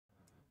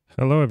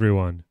Hello,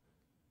 everyone.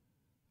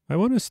 I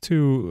want us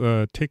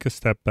to take a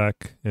step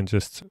back and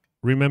just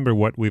remember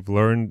what we've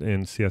learned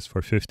in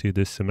CS450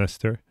 this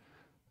semester.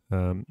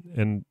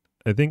 And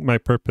I think my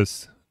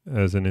purpose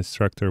as an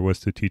instructor was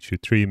to teach you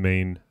three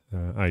main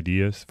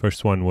ideas.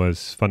 First one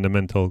was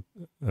fundamental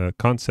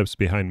concepts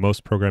behind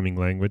most programming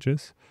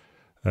languages.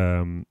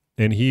 And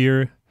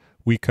here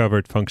we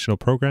covered functional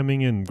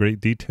programming in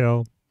great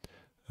detail.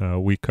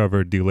 We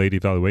covered delayed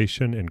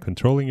evaluation and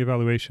controlling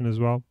evaluation as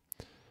well.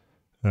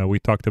 We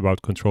talked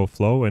about control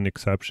flow and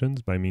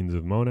exceptions by means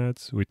of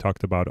monads. We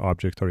talked about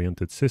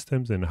object-oriented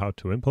systems and how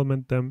to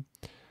implement them.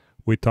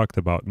 We talked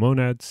about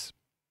monads,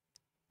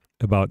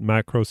 about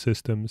macro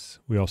systems.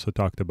 We also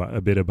talked about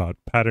a bit about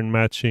pattern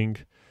matching,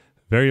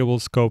 variable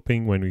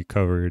scoping when we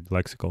covered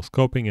lexical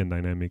scoping and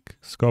dynamic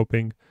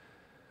scoping.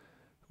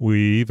 We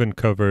even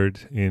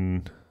covered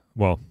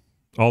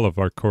all of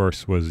our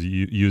course was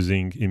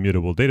using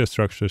immutable data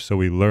structures, so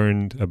we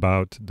learned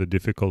about the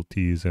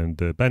difficulties and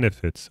the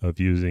benefits of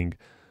using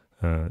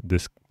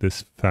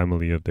this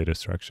family of data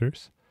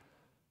structures.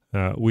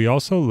 We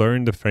also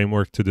learned the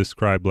framework to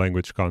describe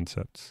language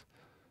concepts.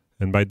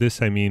 And by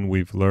this I mean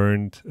we've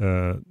learned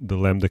the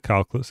lambda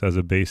calculus as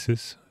a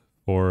basis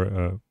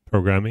for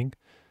programming,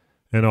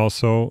 and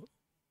also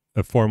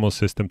a formal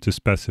system to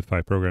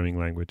specify programming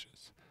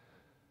languages.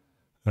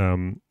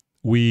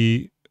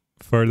 We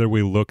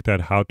looked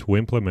at how to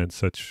implement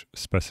such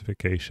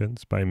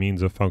specifications by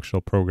means of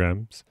functional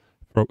programs,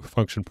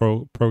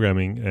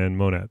 programming, and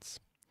monads.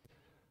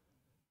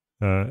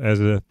 As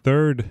a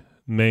third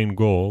main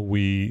goal,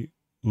 we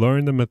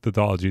learned the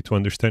methodology to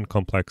understand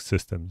complex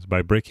systems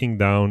by breaking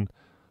down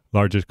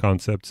larger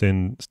concepts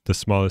in the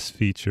smallest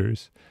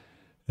features.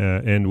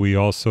 And we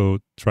also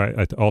try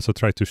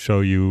to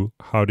show you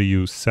how do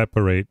you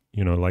separate,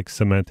 like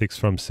semantics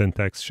from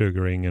syntax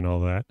sugaring and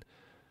all that.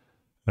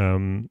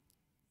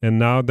 And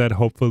now that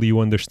hopefully you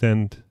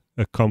understand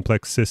a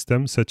complex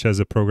system, such as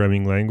a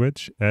programming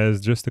language,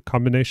 as just a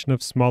combination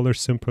of smaller,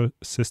 simple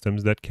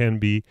systems that can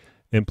be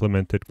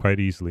implemented quite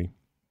easily.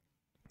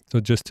 So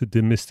just to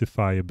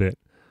demystify a bit,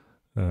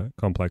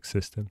 complex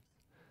system.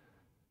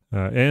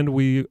 And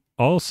we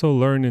also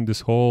learned in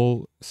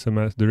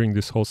during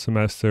this whole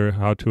semester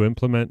how to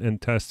implement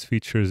and test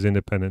features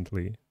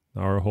independently.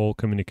 Our whole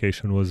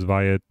communication was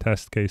via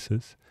test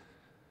cases,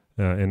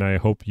 and I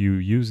hope you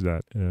use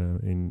that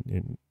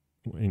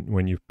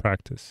when you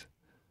practice.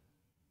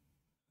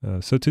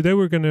 So today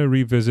we're going to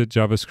revisit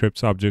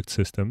JavaScript's object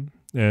system,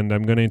 and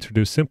I'm going to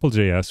introduce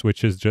Simple.js,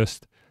 which is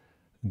just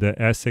the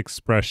S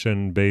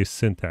expression-based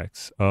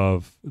syntax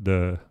of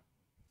the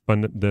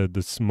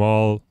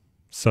small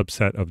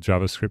subset of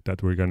JavaScript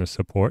that we're going to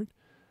support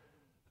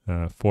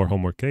for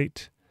homework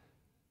 8.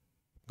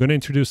 I'm going to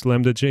introduce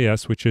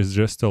Lambda.js, which is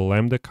just a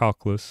lambda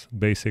calculus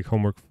basic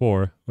homework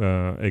 4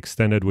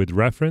 extended with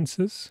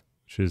references,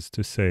 which is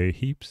to say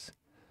heaps,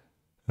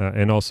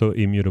 and also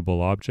immutable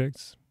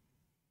objects.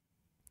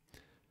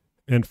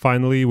 And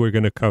finally, we're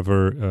going to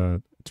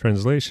cover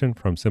translation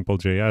from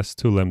Simple.js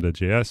to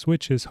Lambda.js,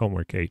 which is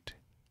homework 8.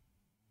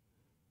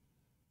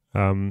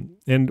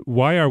 And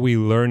why are we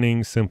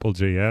learning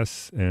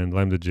Simple.js and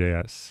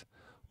Lambda.js?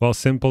 Well,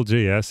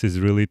 Simple.js is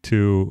really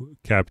to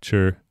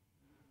capture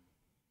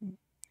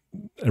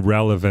a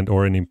relevant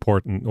or an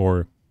important,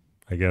 or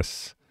I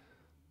guess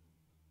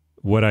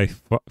what I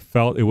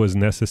felt it was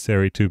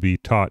necessary to be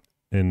taught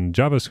in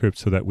JavaScript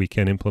so that we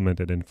can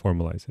implement it and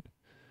formalize it.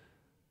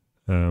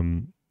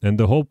 And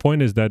the whole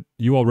point is that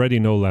you already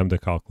know lambda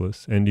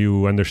calculus and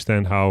you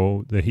understand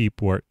how the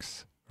heap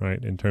works,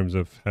 right? In terms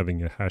of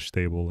having a hash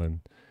table and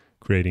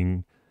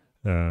creating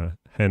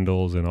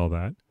handles and all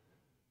that.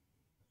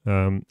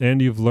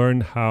 And you've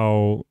learned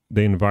how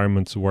the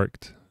environments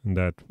worked,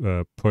 that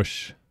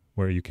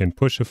where you can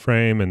push a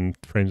frame and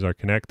frames are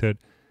connected.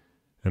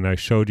 And I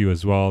showed you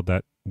as well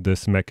that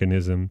this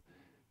mechanism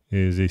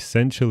is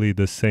essentially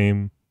the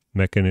same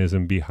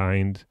mechanism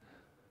behind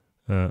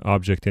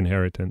object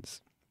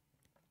inheritance.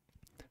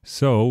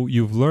 So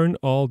you've learned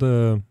all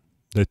the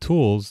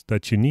tools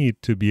that you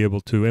need to be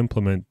able to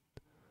implement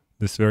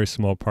this very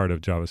small part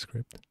of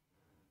JavaScript.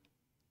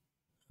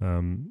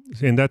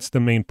 And that's the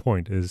main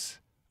point, is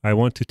I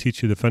want to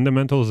teach you the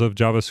fundamentals of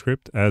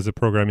JavaScript as a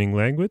programming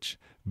language,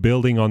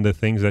 building on the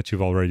things that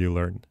you've already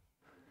learned.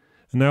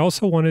 And I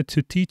also wanted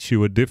to teach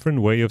you a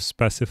different way of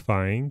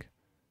specifying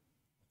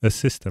a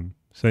system.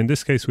 So in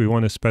this case, we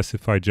want to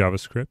specify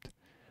JavaScript.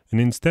 And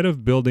instead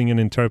of building an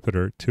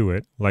interpreter to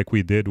it, like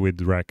we did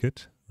with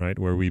Racket, right,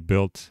 where we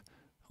built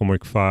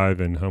homework 5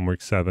 and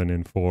homework 7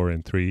 and 4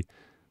 and 3,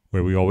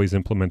 where we always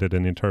implemented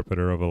an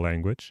interpreter of a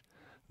language.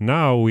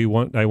 Now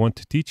I want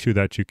to teach you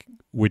that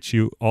which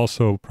you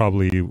also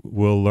probably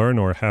will learn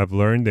or have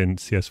learned in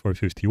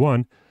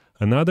CS451,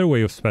 another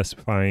way of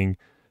specifying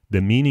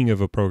the meaning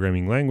of a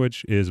programming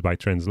language is by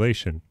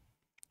translation,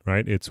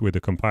 right? It's with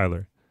a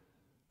compiler.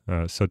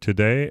 So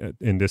today,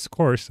 in this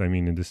course,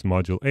 in this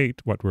module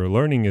 8, what we're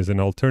learning is an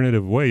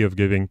alternative way of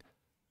giving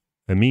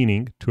a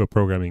meaning to a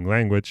programming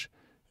language,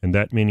 and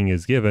that meaning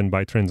is given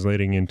by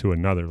translating into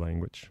another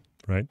language,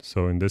 right?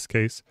 So in this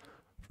case,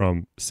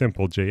 from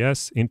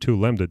simple.js into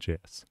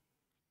lambda.js.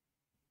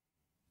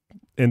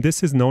 And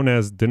this is known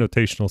as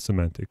denotational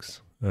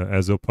semantics,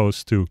 as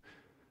opposed to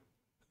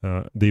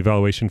the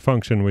evaluation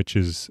function, which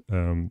is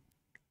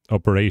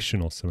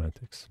operational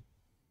semantics.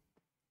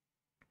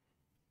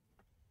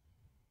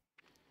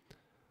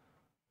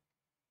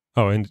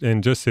 Oh,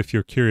 and just if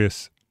you're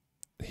curious,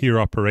 here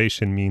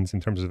operation means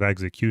in terms of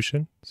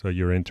execution, so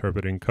you're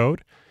interpreting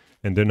code,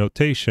 and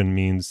denotation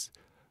means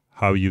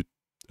how you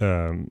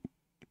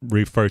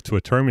refer to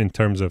a term in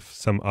terms of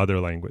some other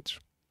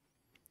language.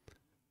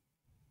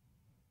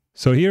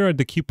 So here are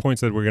the key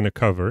points that we're going to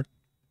cover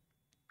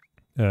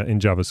in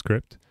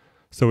JavaScript.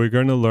 So we're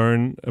going to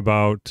learn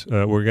about,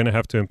 we're going to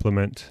have to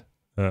implement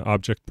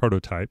object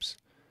prototypes.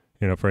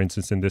 You know, for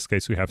instance, in this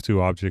case, we have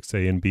two objects,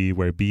 A and B,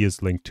 where B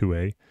is linked to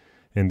A,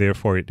 and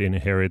therefore it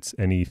inherits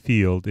any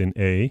field in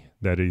A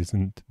that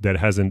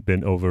hasn't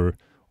been over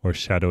or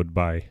shadowed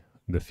by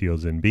the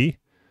fields in B.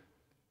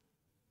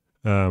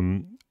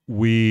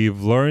 We've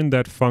learned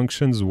that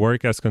functions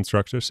work as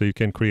constructors, so you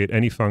can create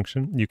any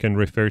function. You can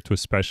refer to a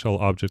special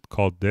object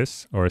called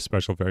this or a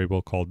special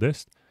variable called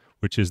this,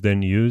 which is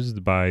then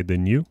used by the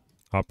new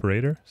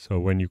operator. So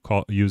when you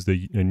use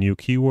a new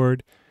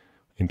keyword,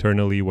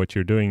 internally what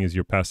you're doing is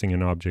you're passing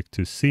an object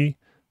to C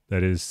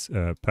that is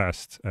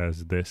passed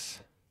as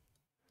this.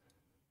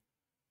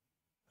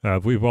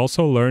 We've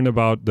also learned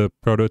about the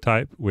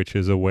prototype, which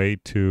is a way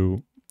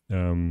to,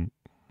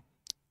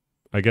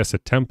 I guess, a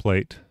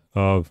template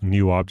of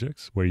new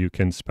objects where you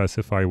can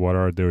specify what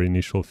are their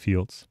initial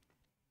fields.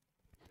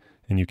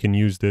 And you can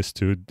use this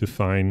to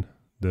define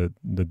the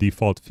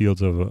default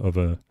fields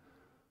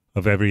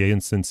of every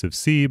instance of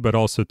C, but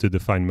also to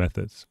define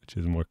methods, which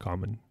is more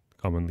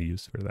commonly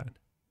used for that.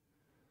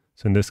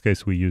 So in this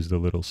case, we use the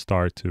little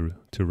star to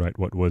write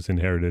what was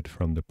inherited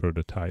from the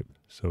prototype.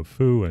 So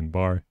foo and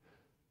bar.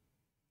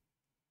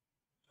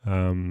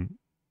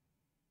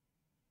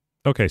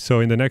 Okay, so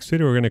in the next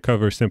video, we're going to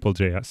cover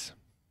simple.js.